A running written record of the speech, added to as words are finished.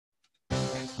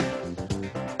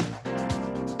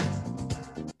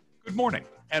morning,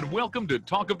 and welcome to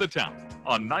Talk of the Town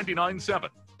on 99.7,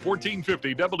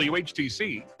 1450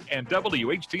 WHTC and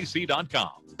WHTC.com.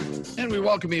 And we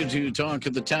welcome you to Talk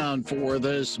of the Town for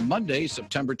this Monday,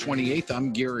 September 28th.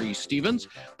 I'm Gary Stevens.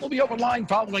 We'll be open line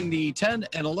following the 10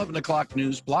 and 11 o'clock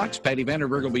news blocks. Patty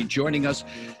Vanderberg will be joining us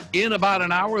in about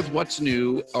an hour with what's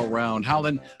new around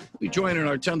Howland. We'll be joined in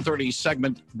our 10:30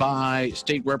 segment by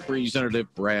State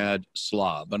Representative Brad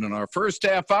Slav. And in our first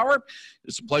half hour,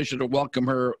 it's a pleasure to welcome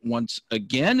her once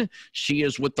again. She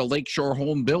is with the Lakeshore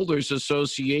Home Builders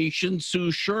Association. Sue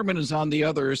Schurman is on the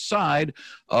other side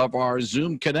of our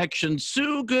Zoom connection.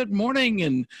 Sue, good morning.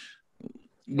 And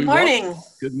good morning.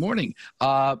 Good morning.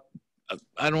 I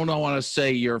don't want to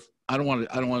say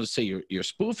you're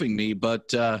spoofing me,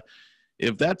 but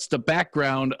if that's the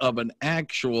background of an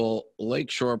actual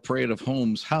Lakeshore Parade of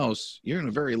Homes house, you're in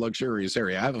a very luxurious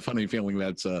area. I have a funny feeling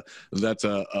that's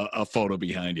a photo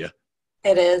behind you.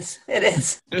 It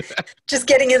is. Just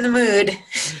getting in the mood.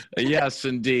 Yes,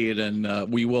 indeed.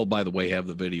 And we will, by the way, have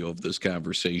the video of this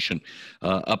conversation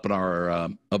up in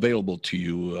our available to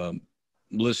you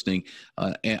listening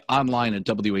online at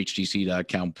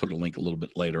WHTC.com. Put a link a little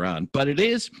bit later on. But it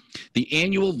is the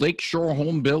annual Lakeshore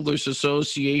Home Builders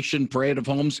Association Parade of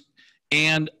Homes.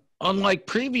 And unlike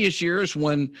previous years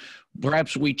when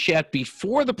perhaps we chat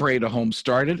before the Parade of Homes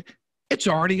started, it's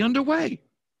already underway.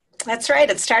 That's right.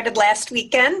 It started last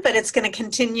weekend, but it's going to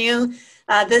continue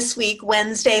this week,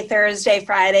 Wednesday, Thursday,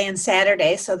 Friday, and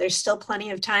Saturday. So there's still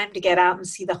plenty of time to get out and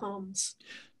see the homes.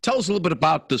 Tell us a little bit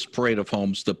about this Parade of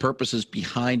Homes, the purposes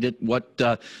behind it. What,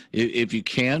 if you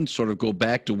can, sort of go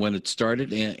back to when it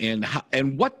started,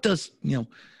 and what does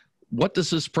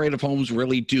this Parade of Homes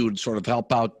really do to sort of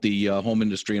help out the home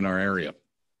industry in our area?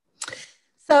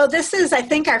 So this is, I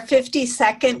think, our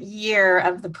 52nd year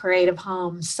of the Parade of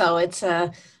Homes. So it's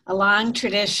a long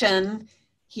tradition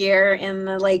here in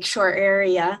the Lakeshore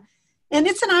area. And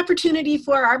it's an opportunity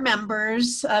for our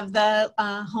members of the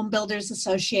Home Builders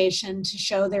Association to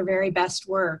show their very best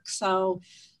work. So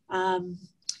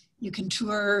you can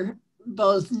tour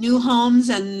both new homes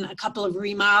and a couple of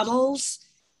remodels.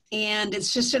 And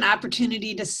it's just an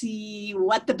opportunity to see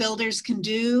what the builders can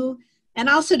do, and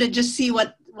also to just see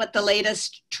what the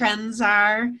latest trends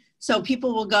are. So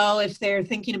people will go if they're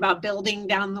thinking about building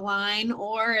down the line,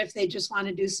 or if they just want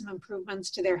to do some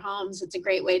improvements to their homes. It's a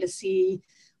great way to see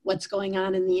what's going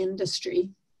on in the industry.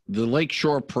 The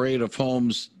Lakeshore Parade of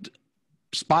Homes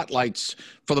spotlights,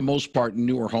 for the most part,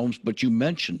 newer homes, but you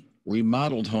mentioned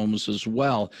remodeled homes as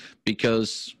well,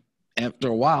 because after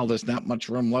a while, there's not much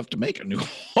room left to make a new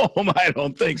home, I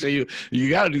don't think. So you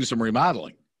got to do some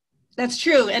remodeling. That's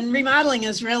true. And remodeling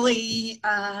is really,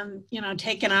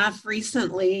 taken off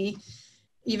recently.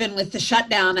 Even with the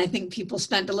shutdown, I think people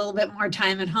spent a little bit more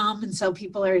time at home. And so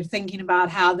people are thinking about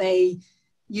how they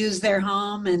use their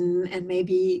home and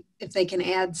maybe if they can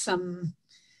add some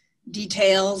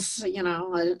details, a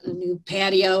new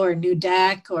patio or new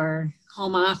deck or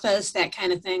home office, that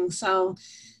kind of thing. So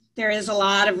there is a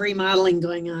lot of remodeling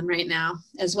going on right now,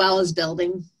 as well as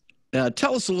building.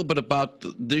 Tell us a little bit about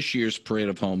this year's Parade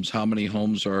of Homes. How many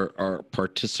homes are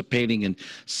participating, and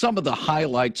some of the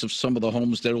highlights of some of the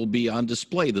homes that will be on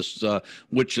display this,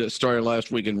 which started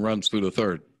last week and runs through the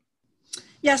 3rd.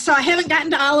 Yeah, so I haven't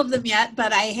gotten to all of them yet,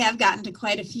 but I have gotten to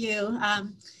quite a few.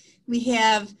 We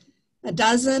have a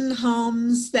dozen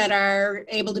homes that are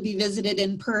able to be visited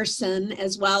in person,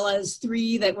 as well as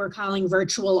 3 that we're calling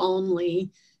virtual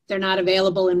only. They're not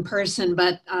available in person,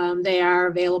 but they are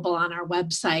available on our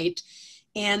website.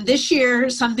 And this year,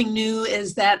 something new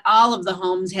is that all of the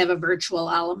homes have a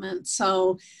virtual element.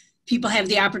 So people have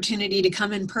the opportunity to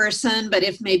come in person, but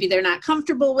if maybe they're not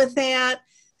comfortable with that,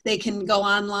 they can go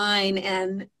online,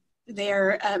 and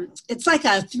it's like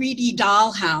a 3D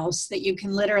dollhouse that you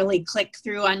can literally click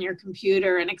through on your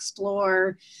computer and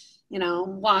explore,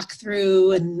 walk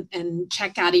through and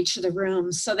check out each of the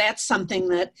rooms. So that's something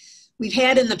that we've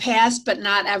had in the past, but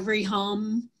not every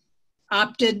home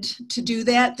opted to do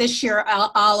that. This year,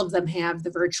 all of them have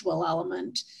the virtual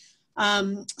element.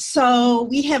 So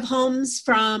we have homes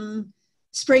from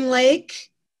Spring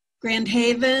Lake, Grand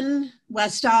Haven,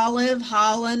 West Olive,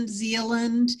 Holland,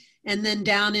 Zeeland, and then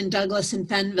down in Douglas and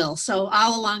Fenville. So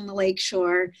all along the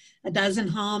lakeshore, a dozen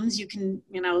homes. You can,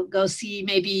 go see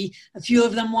maybe a few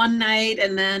of them one night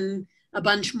and then a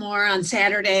bunch more on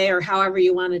Saturday, or however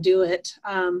you want to do it.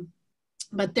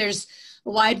 But there's a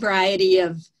wide variety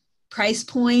of price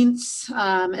points,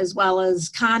 as well as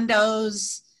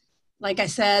condos. Like I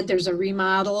said, there's a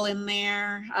remodel in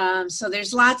there. So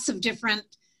there's lots of different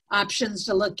options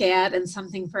to look at and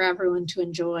something for everyone to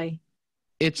enjoy.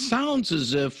 It sounds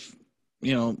as if,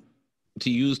 to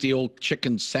use the old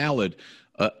chicken salad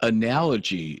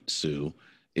analogy, Sue,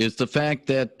 is the fact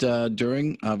that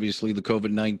during, obviously, the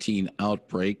COVID-19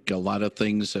 outbreak, a lot of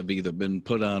things have either been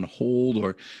put on hold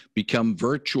or become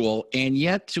virtual. And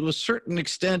yet, to a certain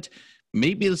extent,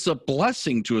 maybe it's a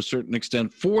blessing to a certain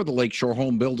extent for the Lakeshore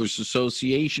Home Builders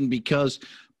Association, because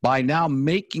by now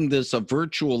making this a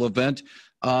virtual event,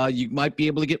 you might be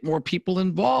able to get more people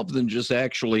involved than just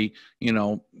actually,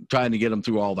 trying to get them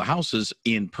through all the houses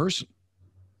in person.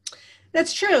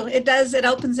 That's true. It does. It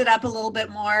opens it up a little bit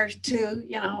more to,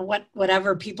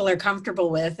 whatever people are comfortable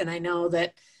with. And I know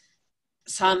that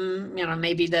some,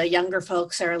 maybe the younger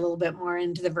folks are a little bit more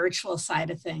into the virtual side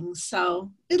of things. So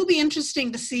it'll be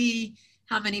interesting to see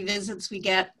how many visits we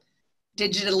get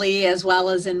digitally as well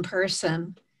as in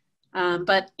person.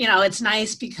 But, it's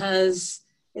nice because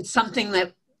it's something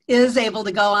that is able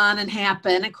to go on and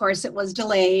happen. Of course, it was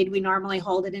delayed. We normally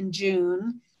hold it in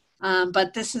June.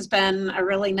 But this has been a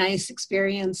really nice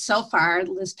experience so far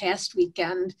this past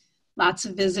weekend. Lots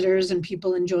of visitors and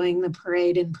people enjoying the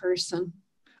parade in person.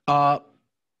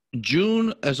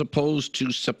 June as opposed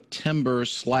to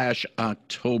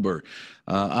September/October.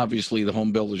 Obviously, the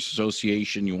Home Builders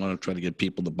Association, you want to try to get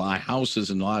people to buy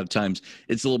houses, and a lot of times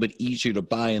it's a little bit easier to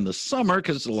buy in the summer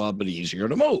because it's a little bit easier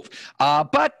to move.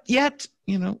 But yet,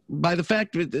 by the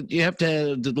fact that you have to have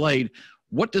it delayed,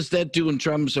 what does that do in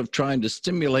terms of trying to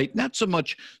stimulate not so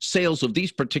much sales of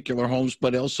these particular homes,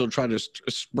 but also try to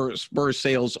spur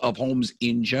sales of homes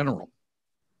in general?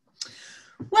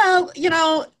 Well,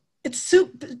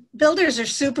 builders are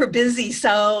super busy,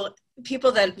 so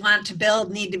people that want to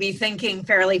build need to be thinking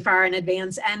fairly far in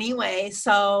advance anyway.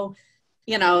 So,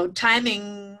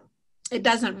 timing, it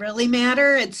doesn't really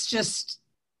matter. It's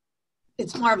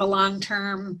more of a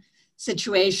long-term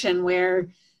situation where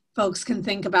folks can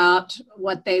think about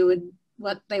what they would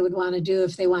want to do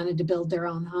if they wanted to build their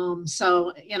own home.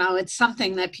 So, it's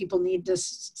something that people need to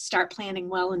start planning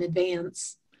well in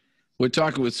advance. We're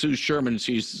talking with Sue Schurman.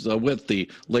 She's with the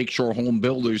Lakeshore Home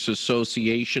Builders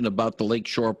Association about the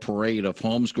Lakeshore Parade of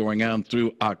Homes going on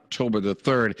through October the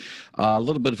 3rd. A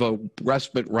little bit of a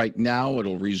respite right now.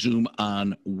 It'll resume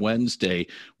on Wednesday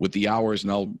with the hours,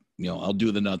 and I'll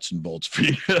do the nuts and bolts for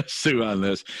you, Sue, on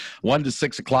this. 1 to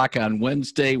 6 o'clock on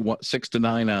Wednesday, 6 to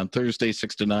 9 on Thursday,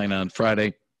 6 to 9 on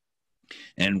Friday,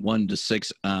 and 1 to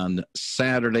 6 on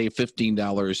Saturday.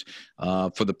 $15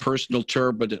 for the personal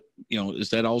tour, but is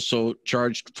that also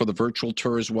charged for the virtual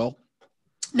tour as well?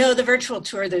 No, the virtual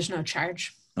tour, there's no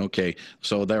charge. Okay,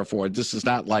 so therefore, this is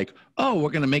not like, we're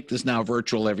going to make this now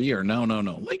virtual every year. No.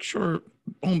 Lakeshore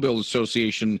Home Builders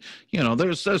Association,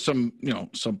 there's some,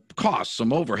 some costs,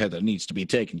 some overhead that needs to be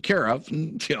taken care of,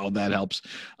 and that helps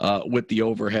with the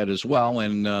overhead as well.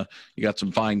 And you got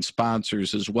some fine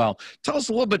sponsors as well. Tell us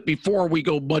a little bit before we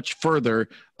go much further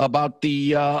about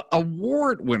the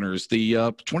award winners. The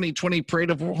 2020 Parade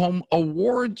of Home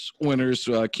Awards winners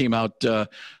came out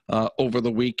over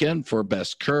the weekend for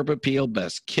Best Curb Appeal,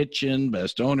 Best Kitchen,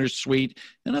 Best Owner's Suite,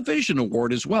 and a Vision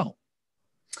Award as well.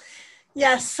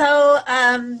 Yes, so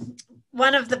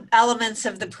one of the elements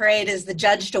of the parade is the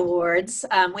Judged Awards.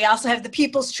 We also have the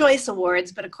People's Choice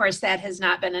Awards, but of course that has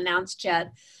not been announced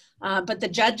yet. But the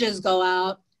judges go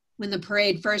out when the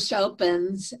parade first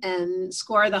opens and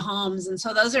score the homes. And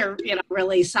so those are,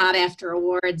 really sought after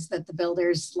awards that the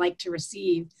builders like to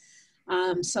receive.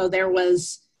 So there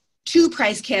was 2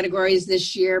 price categories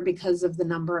this year because of the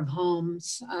number of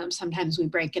homes. Sometimes we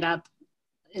break it up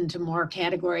into more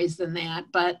categories than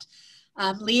that, but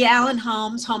Lee Allen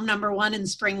Homes, home number 1 in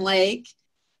Spring Lake,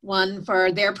 won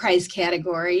for their price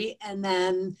category. And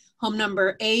then home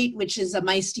number 8, which is a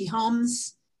Meisty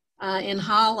Homes in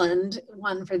Holland,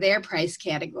 won for their price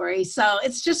category. So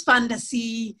it's just fun to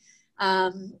see,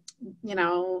 who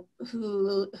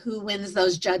wins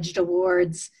those judged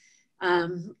awards.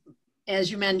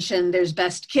 As you mentioned, there's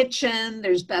Best Kitchen,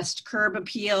 there's Best Curb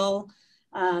Appeal,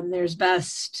 there's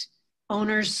Best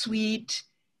Owner's Suite.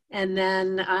 And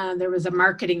then there was a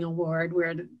marketing award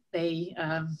where they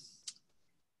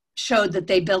showed that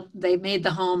they made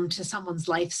the home to someone's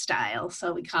lifestyle.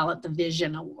 So we call it the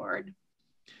Vision Award.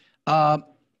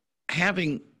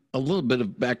 Having a little bit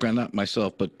of background, not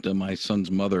myself, but my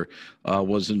son's mother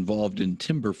was involved in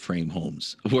timber frame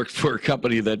homes, worked for a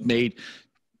company that made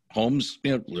homes,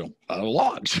 out of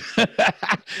logs,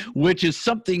 which is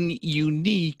something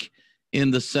unique in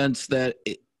the sense that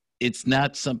it's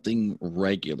not something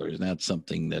regular. It's not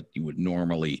something that you would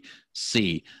normally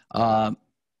see.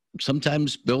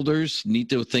 Sometimes builders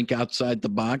need to think outside the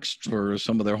box for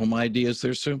some of their home ideas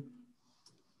there, Sue.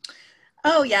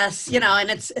 Oh, yes.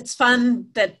 And it's fun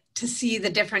to see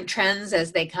the different trends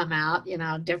as they come out,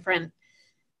 different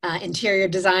interior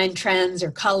design trends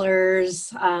or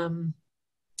colors.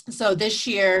 So this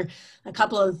year, a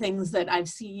couple of the things that I've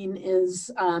seen is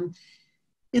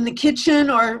in the kitchen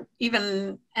or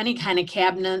even any kind of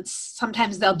cabinets,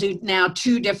 sometimes they'll do now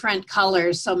 2 different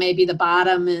colors. So maybe the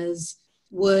bottom is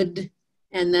wood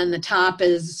and then the top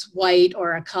is white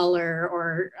or a color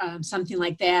or something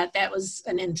like that. That was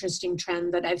an interesting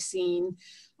trend that I've seen.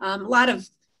 A lot of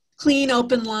clean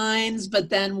open lines, but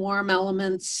then warm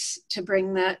elements to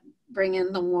bring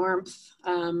in the warmth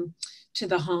to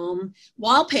the home.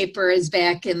 Wallpaper is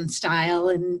back in style,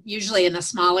 and usually in a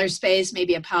smaller space,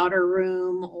 maybe a powder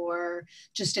room or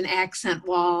just an accent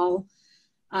wall.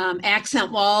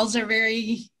 Accent walls are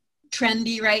very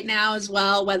trendy right now as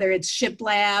well, whether it's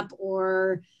shiplap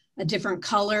or a different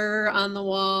color on the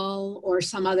wall or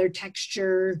some other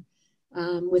texture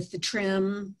with the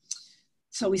trim.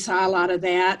 So we saw a lot of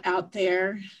that out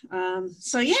there.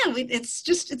 So yeah,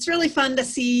 it's really fun to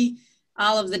see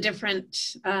all of the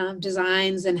different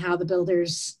designs and how the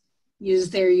builders use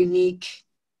their unique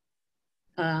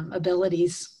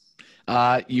abilities.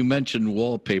 You mentioned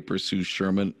wallpaper, Sue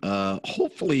Schurman.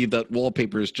 Hopefully that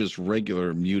wallpaper is just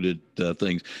regular muted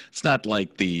things. It's not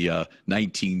like the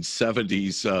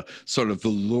 1970s sort of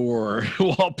velour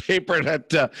wallpaper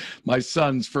that my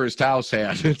son's first house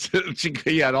had.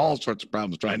 He had all sorts of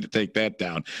problems trying to take that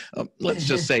down. Let's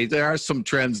just say there are some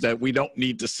trends that we don't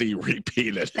need to see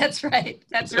repeated. That's right.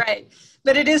 That's right.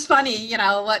 But it is funny,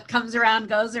 what comes around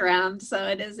goes around. So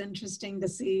it is interesting to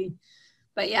see.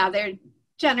 But yeah, they're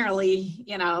generally,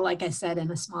 like I said,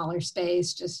 in a smaller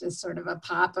space, just as sort of a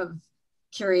pop of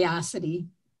curiosity.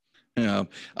 Yeah.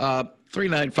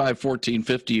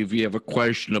 395-1450 if you have a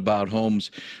question about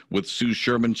homes with Sue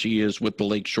Schurman. She is with the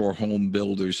Lakeshore Home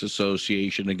Builders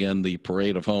Association. Again, the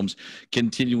Parade of Homes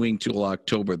continuing till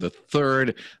October the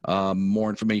 3rd. More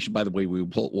information, by the way,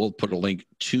 we'll put a link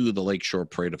to the Lakeshore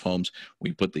Parade of Homes.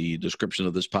 We put the description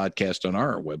of this podcast on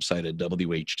our website at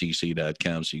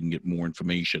whtc.com so you can get more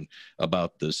information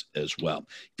about this as well.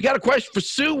 If you got a question for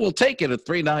Sue, we'll take it at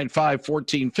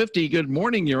 395-1450. Good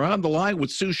morning. You're on the line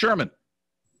with Sue Schurman.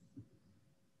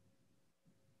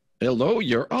 Hello,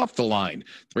 you're off the line.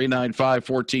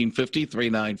 395-1450,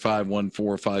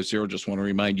 395-1450. Just want to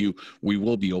remind you, we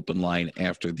will be open line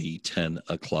after the 10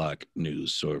 o'clock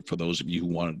news. So for those of you who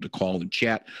wanted to call and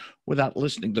chat without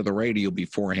listening to the radio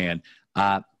beforehand,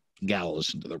 gotta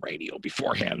listen to the radio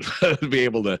beforehand to be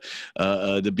able to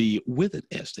be with it,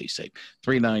 as they say.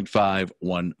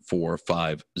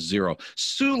 395-1450.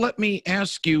 Sue, let me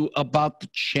ask you about the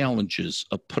challenges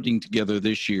of putting together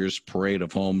this year's Parade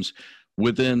of Homes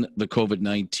within the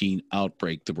COVID-19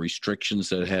 outbreak, the restrictions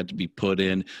that had to be put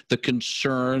in, the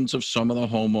concerns of some of the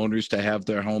homeowners to have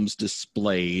their homes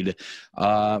displayed.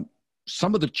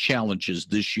 Some of the challenges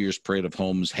this year's Parade of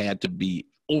Homes had to be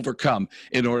overcome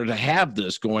in order to have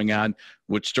this going on,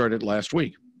 which started last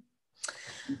week.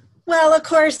 Well, of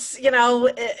course, in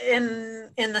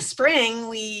the spring,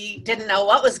 we didn't know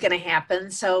what was going to happen.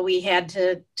 So we had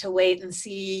to wait and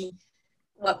see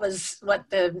what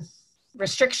the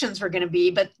restrictions were going to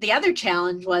be. But the other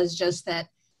challenge was just that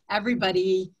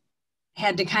everybody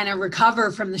had to kind of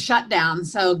recover from the shutdown.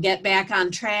 So get back on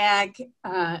track.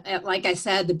 Like I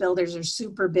said, the builders are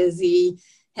super busy,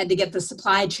 had to get the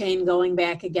supply chain going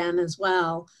back again as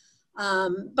well.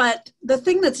 But the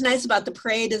thing that's nice about the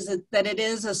parade is that it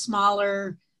is a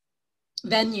smaller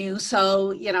venue.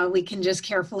 So, we can just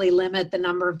carefully limit the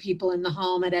number of people in the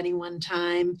home at any one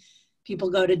time. People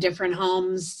go to different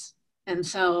homes. And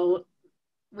so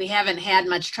we haven't had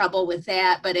much trouble with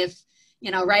that. But if,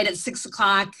 right at 6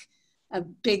 o'clock, a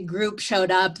big group showed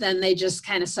up, then they just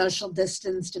kind of social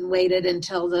distanced and waited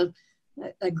until the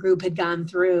group had gone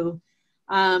through.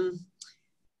 The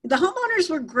homeowners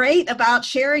were great about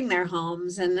sharing their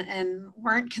homes and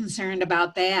weren't concerned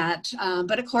about that.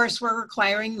 But of course, we're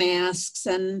requiring masks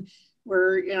and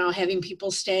we're, having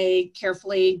people stay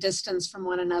carefully distanced from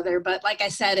one another. But like I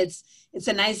said, it's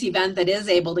a nice event that is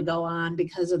able to go on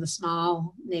because of the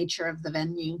small nature of the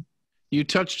venue. You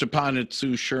touched upon it,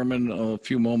 Sue Schurman, a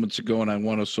few moments ago, and I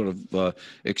want to sort of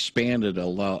expand it a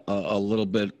little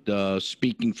bit,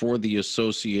 speaking for the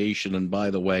association. And by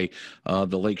the way,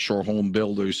 the Lakeshore Home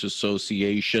Builders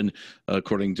Association,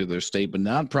 according to their statement,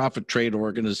 nonprofit trade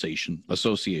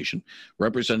association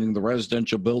representing the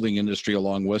residential building industry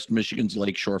along West Michigan's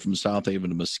Lakeshore from South Haven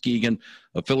to Muskegon,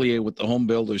 affiliated with the Home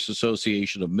Builders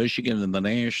Association of Michigan and the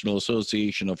National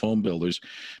Association of Home Builders.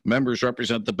 Members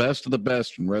represent the best of the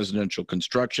best in residential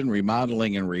construction,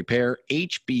 remodeling, and repair.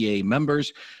 HBA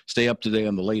members stay up to date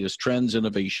on the latest trends,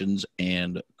 innovations,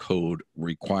 and code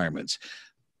requirements.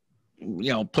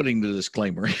 putting the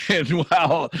disclaimer in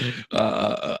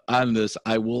on this,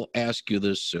 I will ask you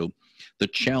this, Sue. The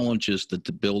challenges that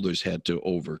the builders had to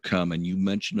overcome, and you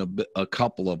mentioned a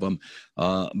couple of them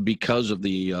because of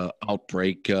the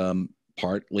outbreak,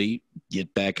 partly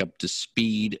get back up to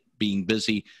speed, being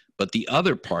busy. But the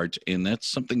other part, and that's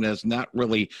something that's not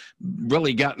really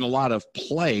gotten a lot of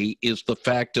play, is the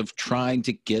fact of trying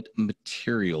to get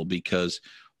material, because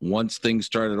once things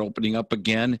started opening up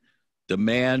again,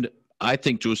 demand, I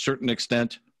think to a certain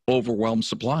extent, overwhelmed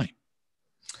supply.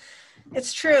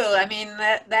 It's true. I mean,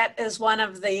 that is one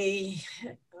of the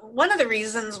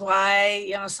reasons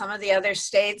why, some of the other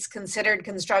states considered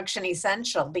construction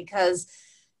essential, because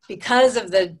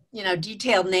of the,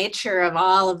 detailed nature of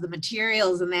all of the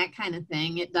materials and that kind of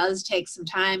thing. It does take some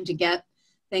time to get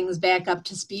things back up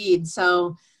to speed.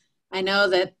 So I know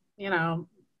that,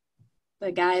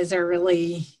 the guys are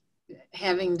really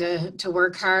having to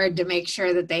work hard to make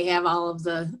sure that they have all of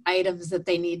the items that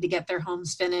they need to get their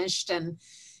homes finished. And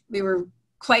we were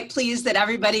quite pleased that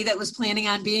everybody that was planning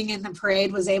on being in the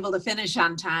parade was able to finish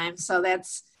on time. So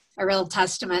that's a real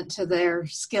testament to their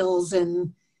skills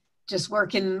and just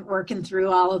working through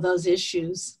all of those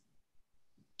issues.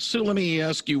 So let me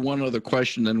ask you one other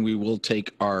question, then we will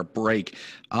take our break.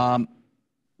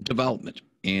 Development,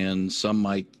 and some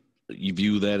might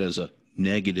view that as a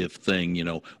negative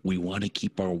thing. We want to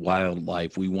keep our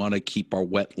wildlife, we want to keep our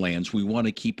wetlands, we want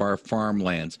to keep our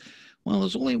farmlands. Well,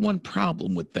 there's only one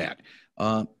problem with that.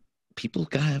 People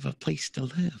got to have a place to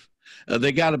live.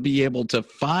 They got to be able to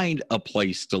find a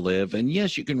place to live. And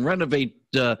yes, you can renovate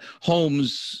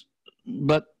homes,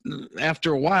 but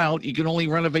after a while, you can only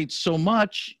renovate so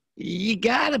much. You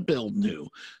got to build new.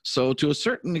 So to a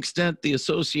certain extent, the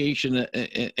association,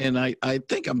 and I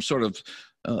think I'm sort of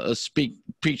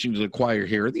preaching to the choir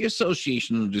here, the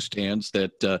association understands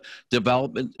that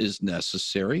development is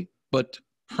necessary, but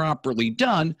properly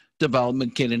done,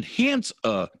 development can enhance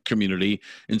a community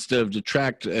instead of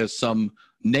detract, as some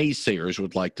naysayers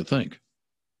would like to think.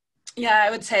 Yeah,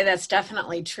 I would say that's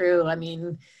definitely true. I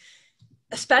mean,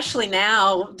 especially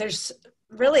now, there's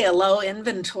really a low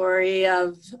inventory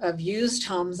of used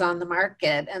homes on the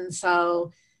market. And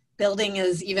so building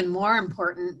is even more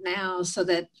important now so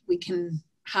that we can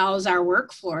house our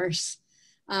workforce.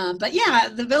 But yeah,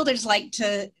 the builders like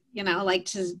to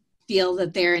feel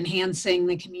that they're enhancing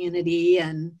the community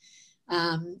and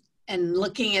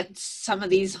looking at some of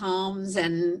these homes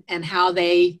and how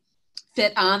they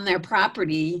fit on their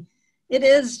property. It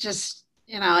is just,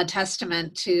 a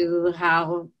testament to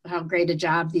how great a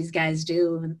job these guys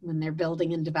do when they're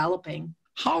building and developing.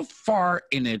 How far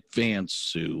in advance,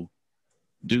 Sue,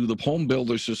 do the Home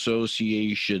Builders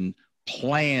Association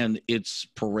plan its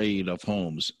parade of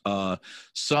homes?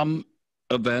 Some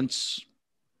events,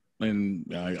 and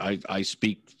I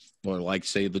speak for, like,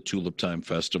 say, the Tulip Time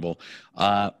Festival,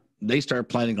 they start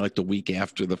planning like the week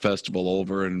after the festival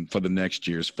over and for the next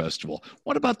year's festival.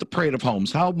 What about the Parade of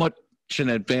Homes? How much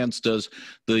in advance does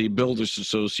the Builders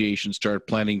Association start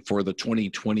planning for the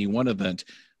 2021 event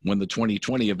when the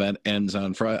 2020 event ends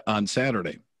on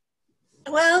Saturday?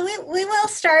 Well, we will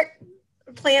start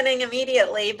planning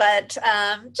immediately, but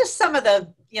just some of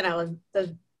the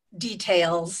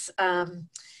details.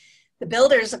 The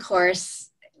builders, of course,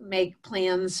 make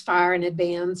plans far in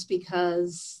advance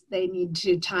because they need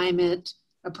to time it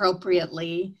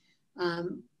appropriately.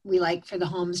 We like for the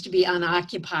homes to be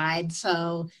unoccupied,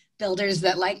 so builders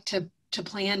that like to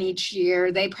plan each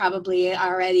year, they probably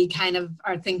already kind of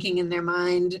are thinking in their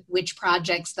mind which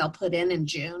projects they'll put in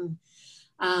June.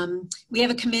 We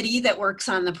have a committee that works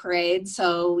on the parade,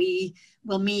 so we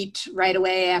will meet right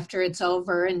away after it's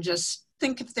over and just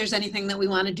think if there's anything that we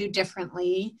want to do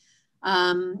differently.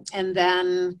 And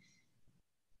then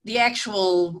the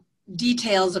actual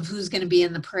details of who's going to be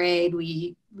in the parade,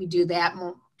 we do that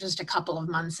just a couple of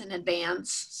months in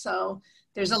advance. So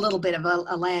there's a little bit of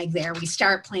a lag there. We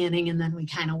start planning and then we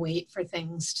kind of wait for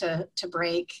things to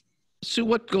break. So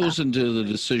what goes into the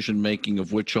decision-making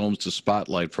of which homes to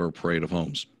spotlight for a parade of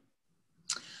homes?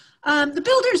 The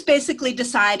builders basically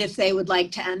decide if they would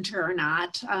like to enter or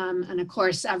not. And of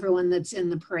course, everyone that's in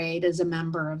the parade is a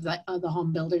member of the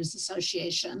Home Builders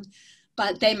Association,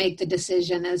 but they make the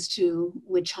decision as to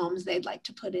which homes they'd like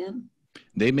to put in.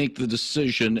 They make the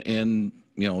decision, and,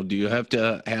 do you have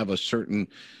to have a certain,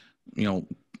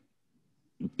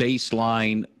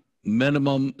 baseline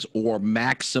minimum or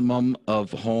maximum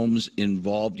of homes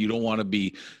involved? You don't want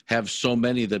to have so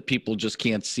many that people just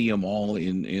can't see them all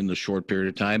in the short period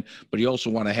of time, but you also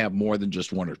want to have more than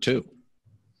just one or two.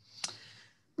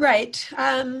 Right.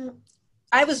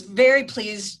 I was very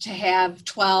pleased to have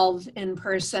 12 in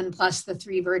person plus the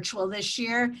 3 virtual this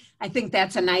year. I think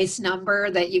that's a nice number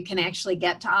that you can actually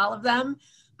get to all of them.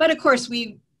 But of course,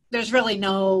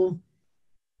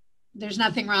 there's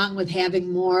nothing wrong with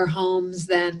having more homes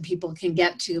than people can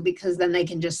get to, because then they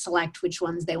can just select which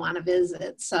ones they want to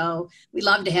visit. So we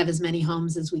love to have as many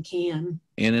homes as we can.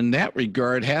 And in that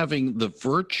regard, having the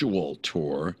virtual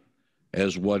tour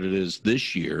as what it is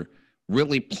this year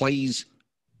really plays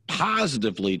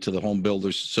positively to the Home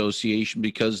Builders Association,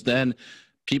 because then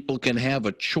people can have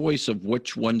a choice of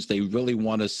which ones they really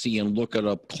want to see and look it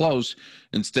up close,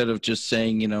 instead of just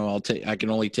saying, I can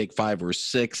only take 5 or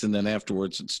 6, and then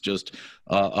afterwards it's just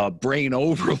a brain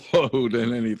overload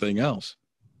and anything else.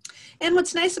 And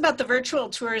what's nice about the virtual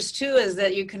tours too is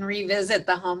that you can revisit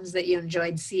the homes that you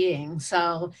enjoyed seeing.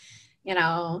 So,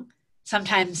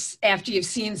 sometimes after you've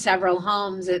seen several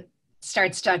homes, it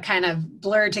starts to kind of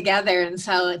blur together. And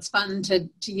so it's fun to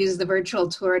use the virtual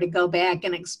tour to go back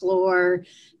and explore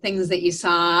things that you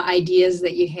saw, ideas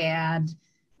that you had.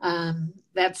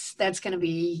 That's going to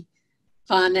be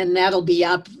fun. And that'll be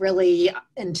up really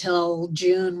until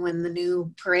June when the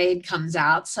new parade comes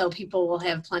out. So people will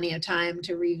have plenty of time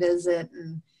to revisit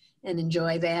and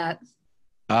enjoy that.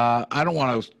 I don't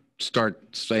want to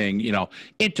start saying,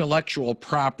 intellectual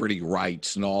property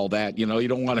rights and all that. You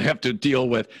don't want to have to deal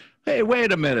with, hey,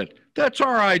 wait a minute, that's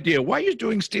our idea. Why are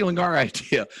you stealing our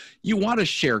idea? You want to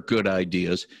share good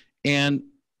ideas. And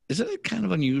isn't it kind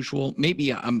of unusual?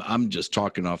 Maybe I'm just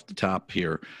talking off the top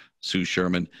here, Sue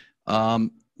Schurman.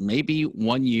 Maybe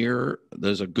one year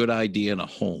there's a good idea in a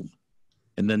home,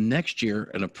 and then next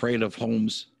year in a parade of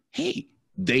homes, hey,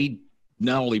 they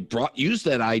not only used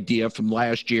that idea from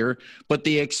last year, but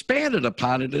they expanded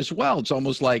upon it as well. It's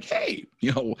almost like, hey,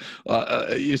 you're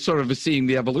sort of seeing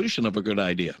the evolution of a good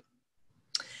idea.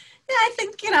 Yeah, I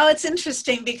think, it's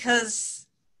interesting because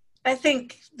I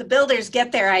think the builders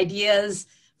get their ideas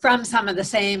from some of the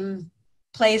same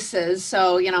places.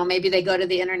 So, maybe they go to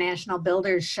the International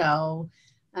Builders Show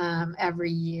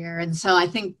every year. And so I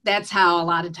think that's how a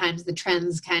lot of times the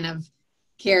trends kind of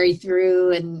carry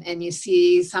through, and you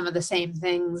see some of the same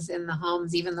things in the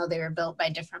homes, even though they were built by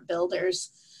different builders.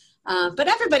 But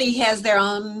everybody has their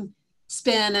own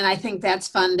spin, and I think that's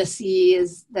fun to see,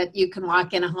 is that you can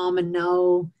walk in a home and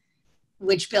know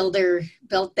which builder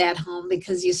built that home,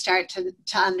 because you start to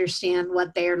understand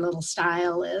what their little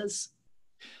style is.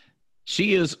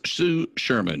 She is Sue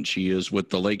Schurman. She is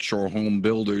with the Lakeshore Home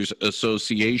Builders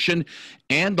Association.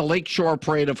 And the Lakeshore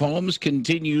Parade of Homes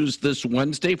continues this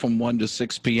Wednesday from 1 to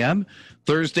 6 p.m.,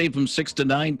 Thursday from 6 to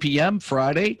 9 p.m.,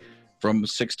 Friday from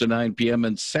 6 to 9 p.m.,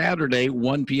 and Saturday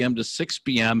 1 p.m. to 6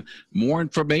 p.m. More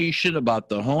information about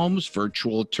the homes,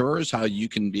 virtual tours, how you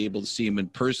can be able to see them in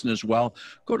person as well,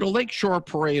 go to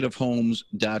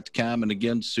lakeshoreparadeofhomes.com. And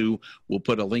again, Sue, we'll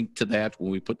put a link to that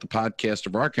when we put the podcast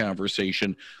of our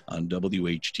conversation on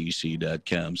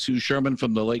WHTC.com. Sue Schurman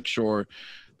from the Lakeshore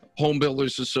Home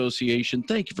Builders Association,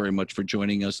 thank you very much for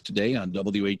joining us today on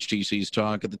WHTC's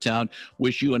Talk of the Town.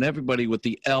 Wish you and everybody with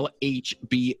the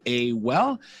LHBA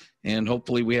well. And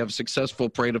hopefully we have a successful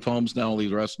Parade of Homes, not only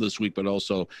the rest of this week, but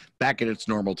also back at its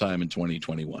normal time in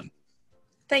 2021.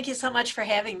 Thank you so much for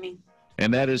having me.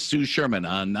 And that is Sue Schurman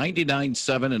on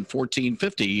 99.7 and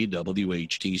 1450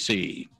 WHTC.